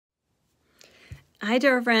Hi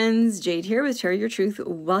tarot friends, Jade here with Share Your Truth.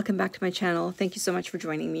 Welcome back to my channel. Thank you so much for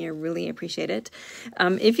joining me. I really appreciate it.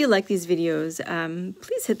 If you like these videos,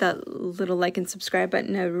 please hit that little like and subscribe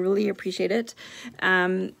button. I really appreciate it.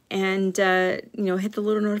 You know, hit the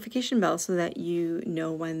little notification bell so that you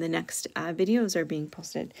know when the next videos are being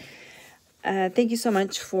posted. Thank you so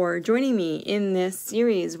much for joining me in this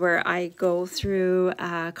series where I go through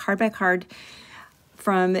card by card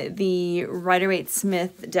from the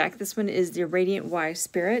Rider-Waite-Smith deck. This one is the Radiant Wise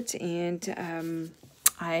Spirit, and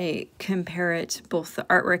I compare it, both the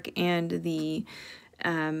artwork and the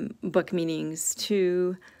book meanings,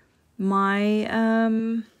 to my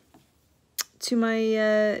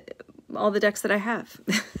all the decks that I have.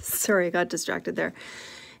 Sorry, I got distracted there.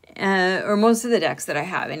 Or most of the decks that I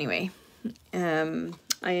have, anyway.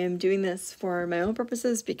 I am doing this for my own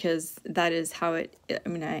purposes because that is how it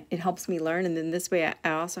helps me learn. And then this way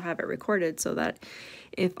I also have it recorded so that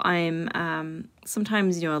if I'm,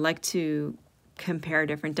 sometimes, you know, I like to compare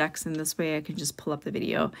different decks, and this way I can just pull up the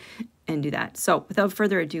video and do that. So without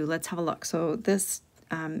further ado, let's have a look. So this,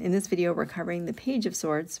 in this video, we're covering the Page of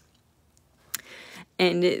Swords.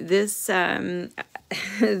 And this,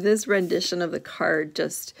 this rendition of the card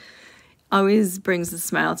just always brings a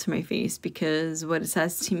smile to my face, because what it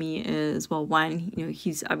says to me is, well, one, you know,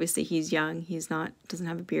 he's young, doesn't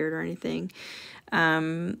have a beard or anything.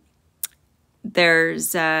 It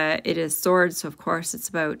is swords, so of course it's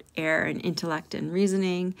about air and intellect and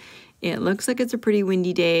reasoning. It looks like it's a pretty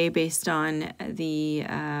windy day based on the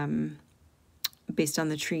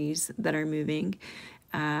trees that are moving.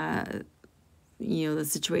 You know, the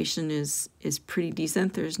situation is pretty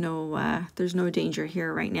decent. There's no danger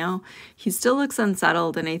here right now. He still looks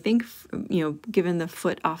unsettled, and I think, you know, given the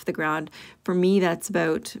foot off the ground, for me that's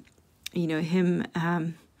about, you know, him.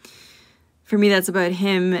 For me, that's about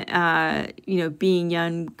him. You know, being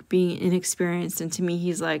young, being inexperienced, and to me,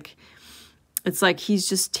 it's like he's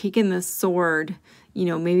just taken this sword, you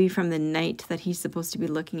know, maybe from the knight that he's supposed to be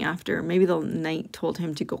looking after. Maybe the knight told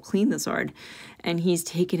him to go clean the sword, and he's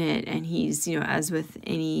taken it, and he's, you know, as with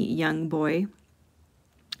any young boy,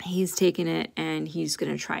 he's taken it and he's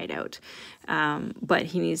going to try it out. But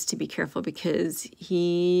he needs to be careful, because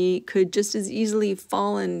he could just as easily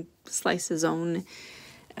fall and slice his own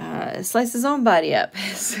body up.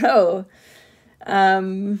 So,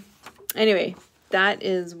 anyway, that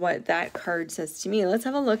is what that card says to me. Let's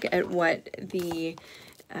have a look at what the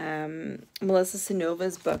Melissa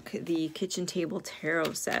Sanova's book, The Kitchen Table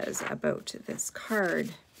Tarot, says about this card.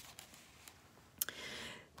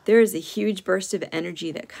 There is a huge burst of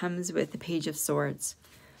energy that comes with the Page of Swords,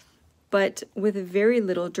 but with very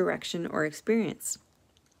little direction or experience.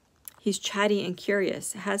 He's chatty and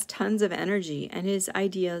curious, has tons of energy, and his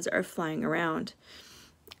ideas are flying around,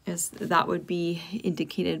 as that would be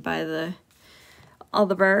indicated by all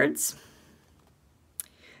the birds.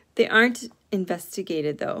 They aren't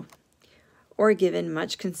investigated, though, or given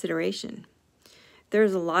much consideration.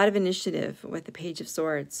 There's a lot of initiative with the Page of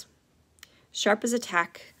Swords. Sharp as a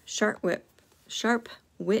tack, sharp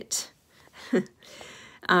wit.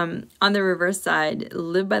 On the reverse side,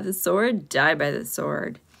 live by the sword, die by the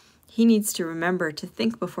sword. He needs to remember to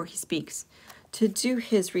think before he speaks, to do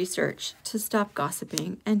his research, to stop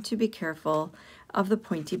gossiping, and to be careful of the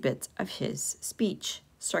pointy bits of his speech.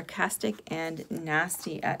 Sarcastic and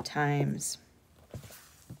nasty at times.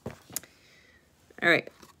 All right,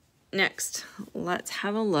 next, let's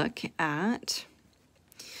have a look at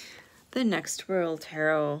the Next World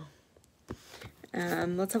Tarot.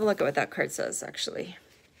 Let's have a look at what that card says, actually.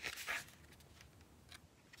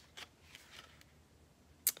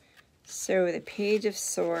 So the Page of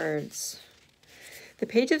Swords. The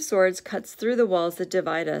Page of Swords cuts through the walls that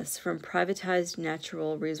divide us from privatized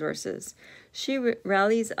natural resources. She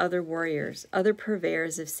rallies other warriors, other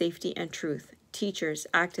purveyors of safety and truth, teachers,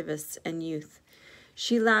 activists, and youth.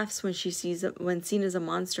 She laughs when seen as a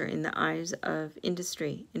monster in the eyes of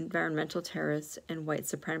industry, environmental terrorists, and white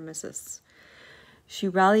supremacists. She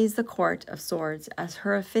rallies the Court of Swords as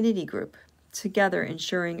her affinity group, together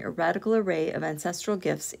ensuring a radical array of ancestral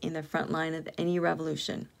gifts in the front line of any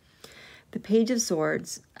revolution. The Page of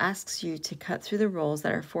Swords asks you to cut through the roles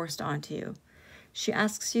that are forced onto you. She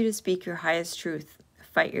asks you to speak your highest truth,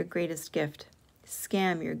 fight your greatest gift,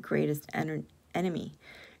 scam your greatest enemy,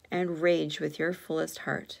 and rage with your fullest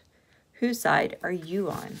heart. Whose side are you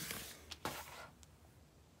on?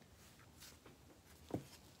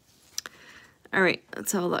 All right,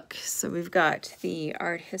 let's have a look. So we've got the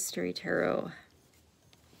Art History Tarot,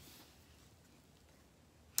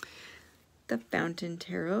 the Fountain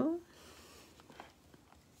Tarot.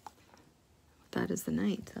 That is the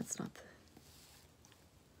Knight. That's not the...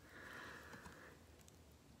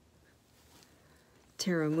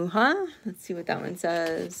 Tarot Muha. Let's see what that one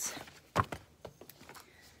says.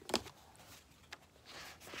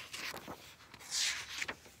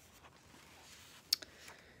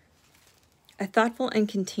 A thoughtful and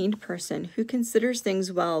contained person who considers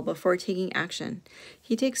things well before taking action.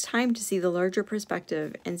 He takes time to see the larger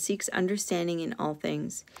perspective and seeks understanding in all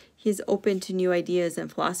things. He is open to new ideas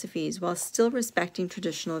and philosophies while still respecting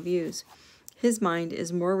traditional views. His mind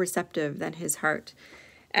is more receptive than his heart,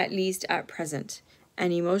 at least at present,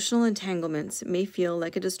 and emotional entanglements may feel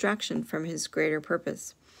like a distraction from his greater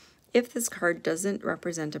purpose. If this card doesn't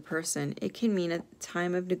represent a person, it can mean a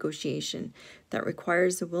time of negotiation that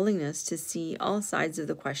requires the willingness to see all sides of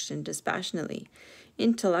the question dispassionately.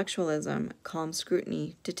 Intellectualism, calm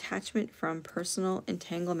scrutiny, detachment from personal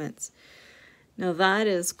entanglements. Now that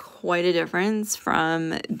is quite a difference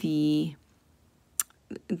from the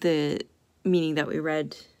meaning that we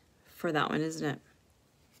read for that one, isn't it?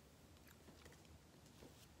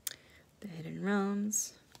 The Hidden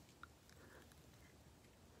Realms.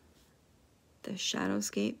 The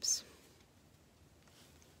Shadowscapes.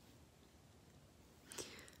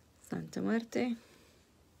 Santa Muerte.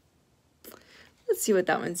 Let's see what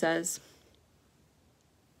that one says.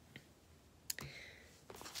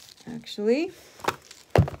 Actually,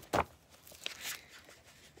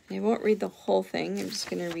 I won't read the whole thing. I'm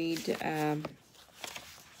just going to read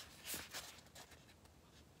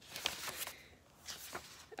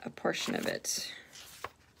a portion of it.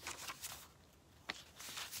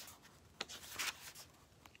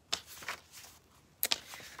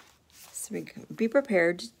 Be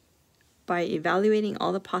prepared by evaluating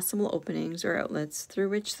all the possible openings or outlets through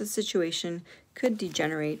which the situation could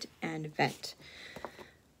degenerate and vent,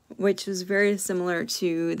 which was very similar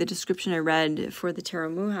to the description I read for the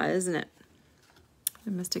Tarot Muha, isn't it?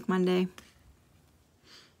 The Mystic Monday,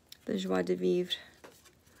 the Joie de Vivre,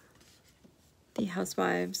 the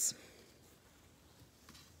Housewives,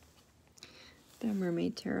 the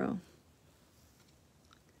Mermaid Tarot,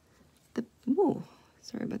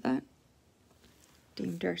 sorry about that.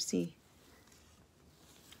 Dame Darcy,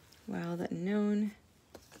 Wild Unknown,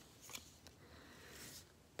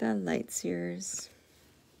 the Lightseers,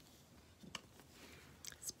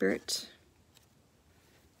 Spirit,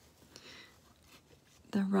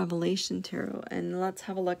 the Revelation Tarot, and let's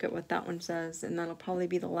have a look at what that one says, and that'll probably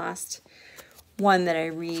be the last one that I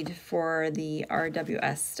read for the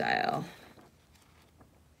RWS style.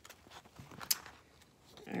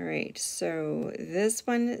 All right, so this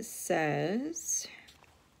one says,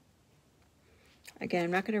 again,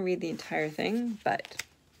 I'm not going to read the entire thing, but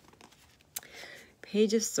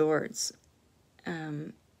Page of Swords.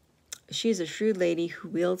 She is a shrewd lady who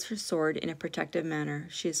wields her sword in a protective manner.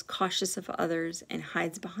 She is cautious of others and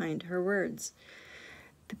hides behind her words.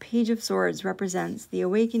 The Page of Swords represents the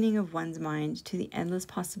awakening of one's mind to the endless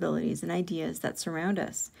possibilities and ideas that surround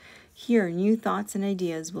us. Here, new thoughts and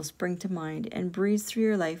ideas will spring to mind and breeze through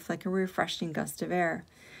your life like a refreshing gust of air.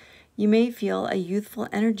 You may feel a youthful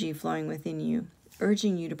energy flowing within you,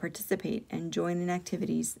 urging you to participate and join in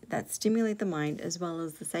activities that stimulate the mind as well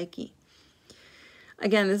as the psyche.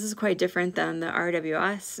 Again, this is quite different than the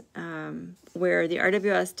RWS, where the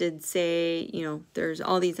RWS did say, there's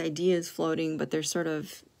all these ideas floating, but they're sort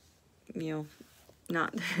of,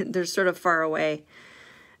 not, they're sort of far away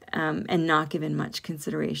and not given much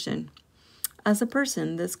consideration. As a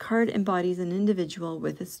person, this card embodies an individual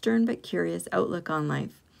with a stern but curious outlook on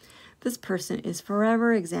life. This person is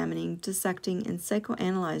forever examining, dissecting, and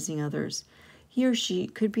psychoanalyzing others. He or she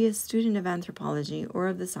could be a student of anthropology or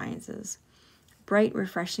of the sciences. Bright,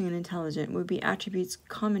 refreshing, and intelligent would be attributes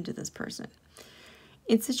common to this person.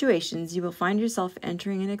 In situations, you will find yourself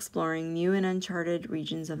entering and exploring new and uncharted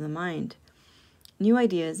regions of the mind. New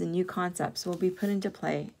ideas and new concepts will be put into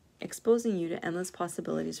play, exposing you to endless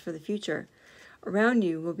possibilities for the future. Around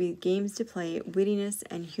you will be games to play, wittiness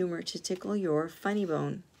and humor to tickle your funny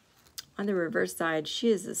bone. On the reverse side, she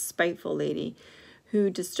is a spiteful lady who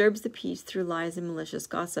disturbs the peace through lies and malicious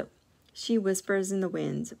gossip. She whispers in the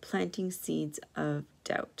winds, planting seeds of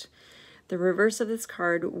doubt. The reverse of this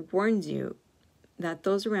card warns you that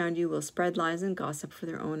those around you will spread lies and gossip for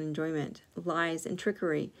their own enjoyment. Lies and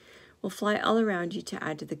trickery will fly all around you to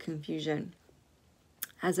add to the confusion.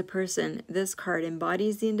 As a person, this card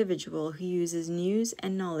embodies the individual who uses news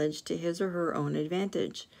and knowledge to his or her own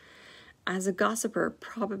advantage. As a gossiper,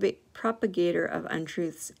 propagator of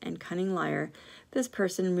untruths, and cunning liar, this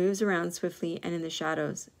person moves around swiftly and in the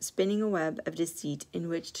shadows, spinning a web of deceit in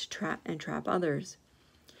which to trap others.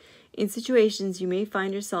 In situations you may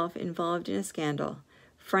find yourself involved in a scandal.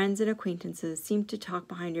 Friends and acquaintances seem to talk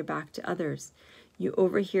behind your back to others. You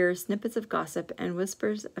overhear snippets of gossip and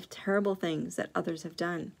whispers of terrible things that others have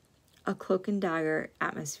done. A cloak and dagger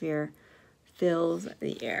atmosphere fills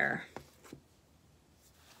the air.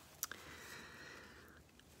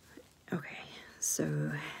 Okay,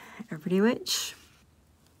 so Everyday Witch,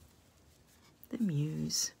 the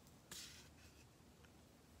Muse,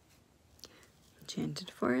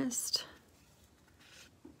 Enchanted Forest,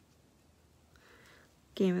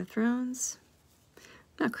 Game of Thrones.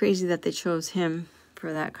 Not crazy that they chose him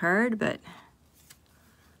for that card, but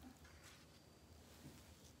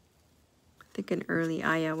I think an early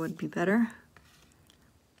Aya would be better.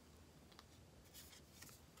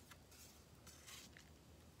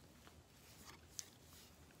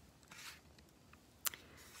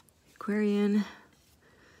 Aquarian,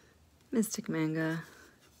 Mystic Manga,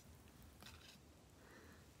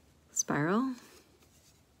 Spiral,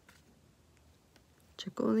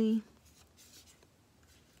 Chicoli,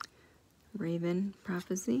 Raven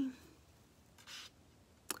Prophecy,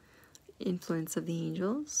 Influence of the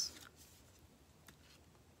Angels,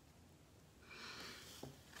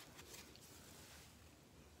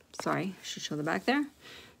 sorry, I should show the back there.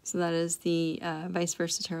 So that is the Vice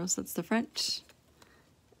Versa Tarot, so that's the front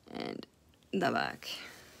and the back.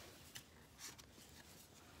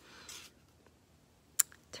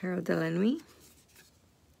 Tarot de la Nuit,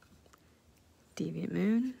 Deviant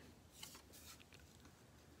Moon,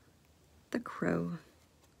 the Crow,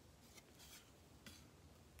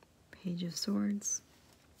 Page of Swords,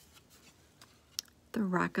 the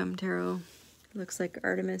Rackham Tarot. Looks like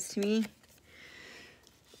Artemis to me,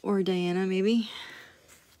 or Diana maybe.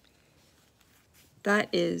 That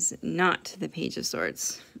is not the Page of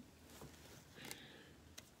Swords.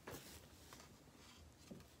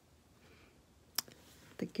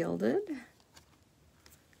 The Gilded,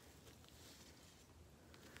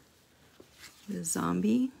 the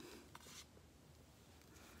Zombie,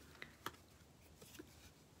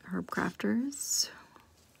 Herb Crafters,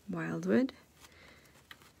 Wildwood,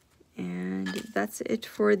 and that's it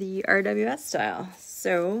for the RWS style.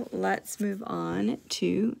 So let's move on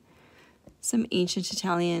to some ancient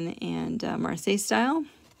Italian and Marseille style.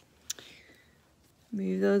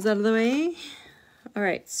 Move those out of the way. All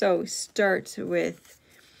right, so start with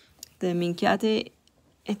the Minchiate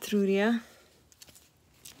Etruria.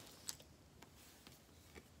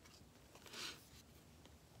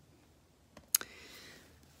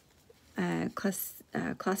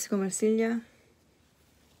 Classico Marsiglia.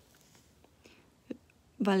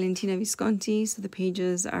 Valentina Visconti, so the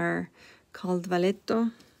pages are called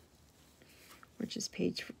Valetto, which is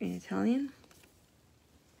page in Italian.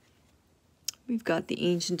 We've got the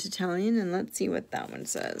ancient Italian, and let's see what that one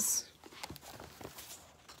says.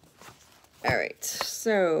 All right,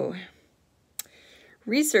 so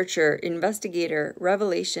researcher, investigator,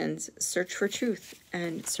 revelations, search for truth,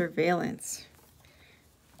 and surveillance.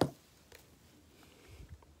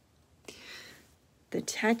 The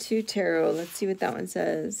Tattoo Tarot, let's see what that one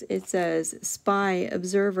says. It says spy,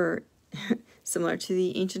 observer, similar to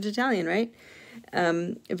the ancient Italian, right?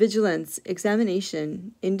 Vigilance,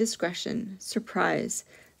 examination, indiscretion, surprise,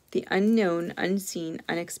 the unknown, unseen,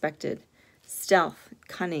 unexpected, stealth,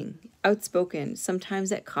 cunning, outspoken,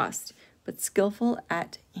 sometimes at cost, but skillful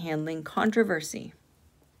at handling controversy.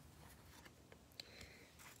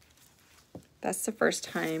 That's the first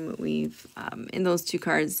time we've, in those two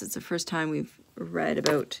cards, it's the first time we've read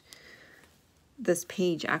about this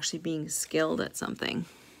page actually being skilled at something.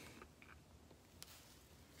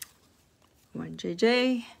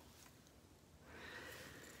 1JJ,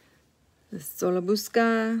 the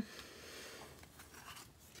Solabusca,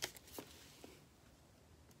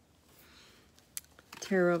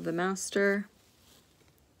 Tarot of the Master,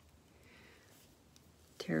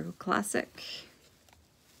 Tarot Classic,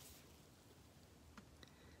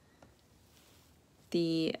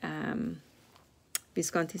 the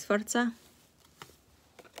Visconti Sforza,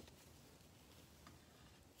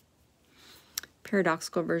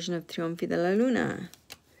 paradoxical version of Trionfi della Luna.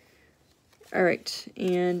 All right,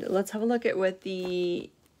 and let's have a look at what the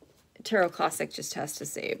Tarot Classic just has to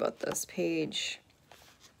say about this page.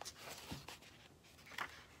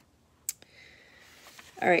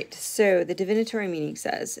 All right, so the divinatory meaning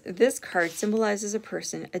says, this card symbolizes a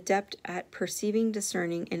person adept at perceiving,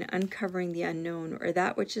 discerning, and uncovering the unknown or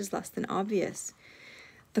that which is less than obvious.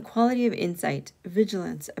 The quality of insight,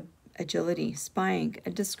 vigilance, agility, spying,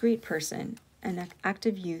 a discreet person, an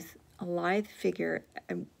active youth, a lithe figure,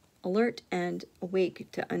 alert and awake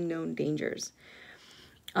to unknown dangers.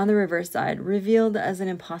 On the reverse side, revealed as an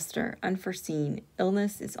imposter, unforeseen,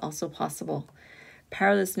 illness is also possible.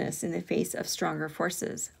 Powerlessness in the face of stronger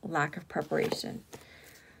forces, lack of preparation.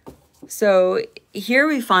 So here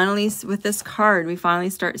we finally, with this card, we finally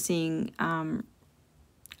start seeing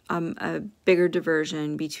a bigger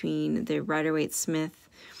diversion between the Rider-Waite-Smith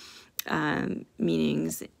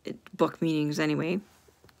meanings, book meanings anyway.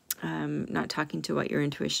 Not talking to what your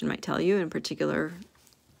intuition might tell you in a particular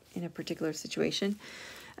situation.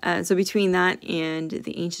 So between that and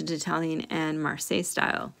the ancient Italian and Marseille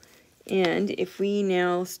style. And if we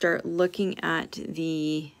now start looking at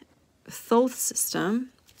the Thoth system,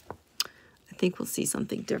 I think we'll see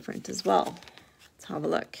something different as well. Let's have a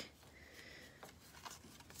look.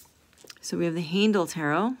 So we have the Handel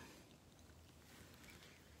Tarot.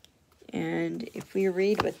 And if we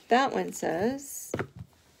read what that one says,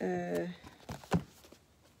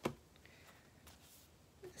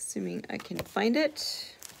 assuming I can find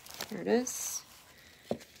it. Here it is.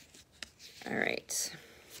 All right.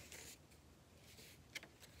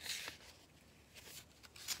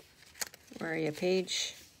 Where are you,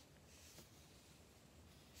 page?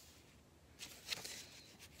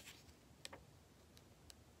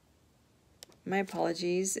 My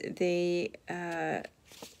apologies. They go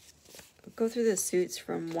through the suits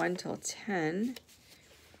from 1 till 10.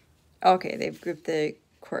 Okay, they've grouped the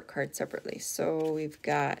court cards separately. So we've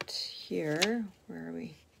got here, where are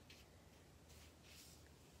we?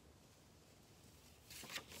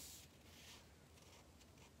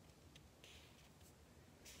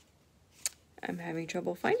 I'm having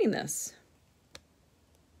trouble finding this.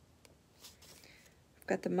 I've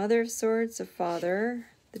got the Mother of Swords, the Father,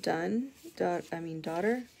 the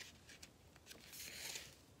daughter.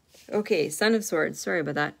 Okay, Son of Swords, sorry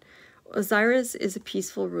about that. Osiris is a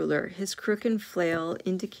peaceful ruler. His crook and flail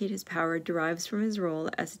indicate his power derives from his role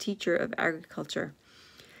as a teacher of agriculture.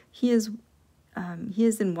 He is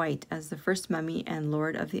in white as the first mummy and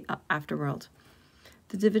lord of the afterworld.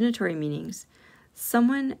 The divinatory meanings: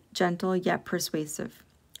 someone gentle yet persuasive,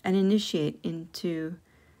 an initiate into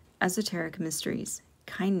esoteric mysteries,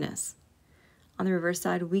 kindness. On the reverse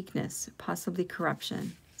side, weakness, possibly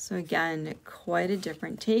corruption. So again, quite a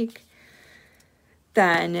different take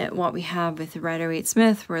than what we have with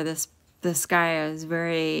Rider-Waite-Smith, where this guy is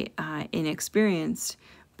very inexperienced.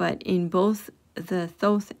 But in both the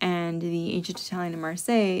Thoth and the ancient Italian and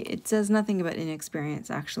Marseille, it says nothing about inexperience,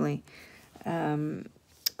 actually.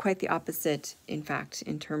 Quite the opposite, in fact,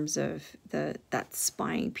 in terms of that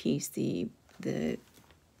spying piece, the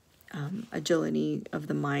agility of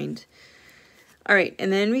the mind. All right,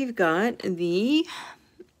 and then we've got the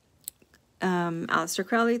Aleister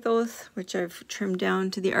Crowley Thoth, which I've trimmed down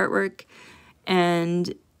to the artwork,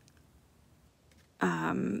 and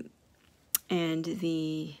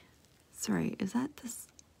the, sorry, is that this?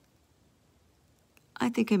 I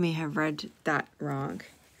think I may have read that wrong.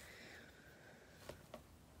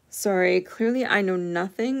 Sorry, clearly I know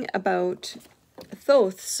nothing about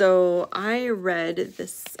Thoth, so I read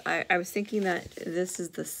this. I was thinking that this is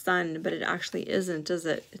the son, but it actually isn't, is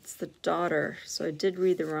it? It's the daughter, so I did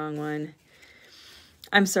read the wrong one.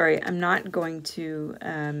 I'm sorry, I'm not going to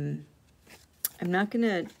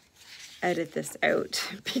edit this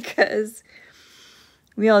out because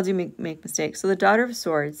we all do make mistakes. So the Daughter of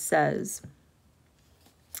Swords says,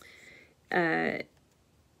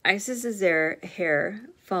 Isis's hair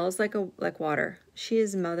falls like water. She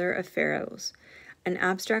is mother of pharaohs. An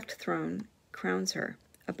abstract throne crowns her.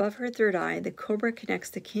 Above her third eye, the cobra connects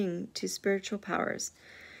the king to spiritual powers.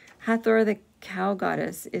 Hathor, the cow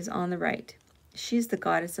goddess, is on the right. She is the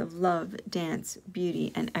goddess of love, dance,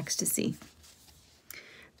 beauty, and ecstasy.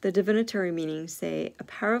 The divinatory meanings say a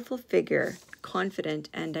powerful figure, confident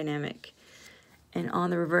and dynamic. And on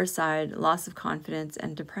the reverse side, loss of confidence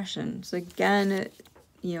and depression. So again,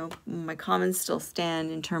 you know, my comments still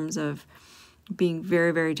stand in terms of being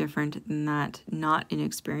very, very different than that, not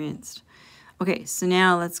inexperienced. Okay, so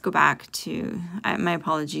now let's go back to, my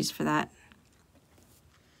apologies for that.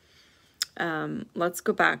 Let's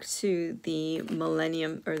go back to the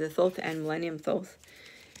Millennium, or the Thoth and Millennium Thoth,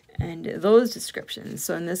 and those descriptions.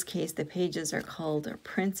 So in this case, the pages are called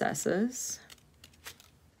princesses.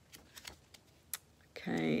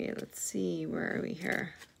 Okay, let's see, where are we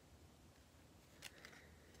here?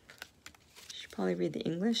 Should probably read the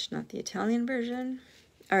English, not the Italian version.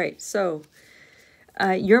 All right, so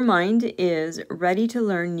your mind is ready to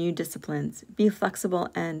learn new disciplines. Be flexible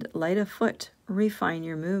and light of foot. Refine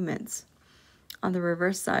your movements. On the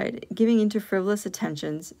reverse side, giving into frivolous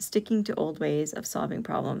attentions, sticking to old ways of solving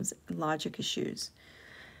problems, logic issues.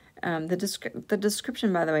 The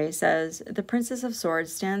description, by the way, says, the Princess of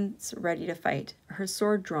Swords stands ready to fight, her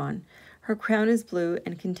sword drawn. Her crown is blue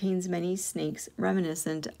and contains many snakes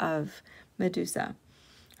reminiscent of Medusa.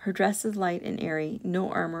 Her dress is light and airy.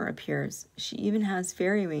 No armor appears. She even has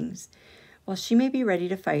fairy wings. While she may be ready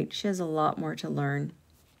to fight, she has a lot more to learn.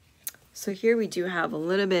 So here we do have a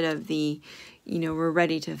little bit of the, we're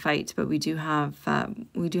ready to fight, but we do have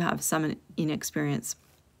some inexperience,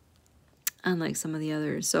 unlike some of the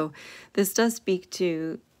others. So this does speak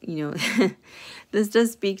to, this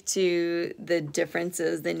does speak to the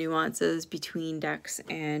differences, the nuances between decks,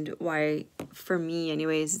 and why, for me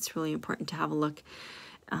anyways, it's really important to have a look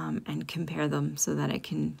and compare them so that I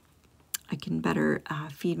can better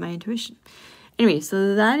feed my intuition. Anyway,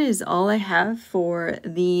 so that is all I have for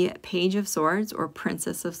the Page of Swords, or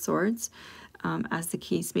Princess of Swords, as the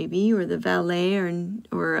case may be, or the Valet, or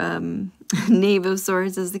Knave of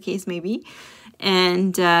Swords, as the case may be.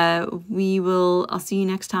 And I'll see you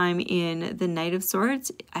next time in the Knight of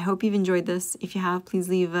Swords. I hope you've enjoyed this. If you have, please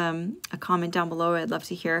leave a comment down below. I'd love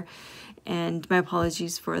to hear. And my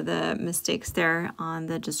apologies for the mistakes there on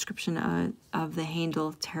the description of the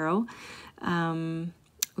Handel Tarot.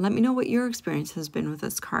 Let me know what your experience has been with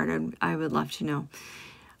this card. I would love to know.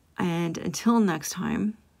 And until next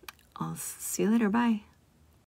time, I'll see you later. Bye.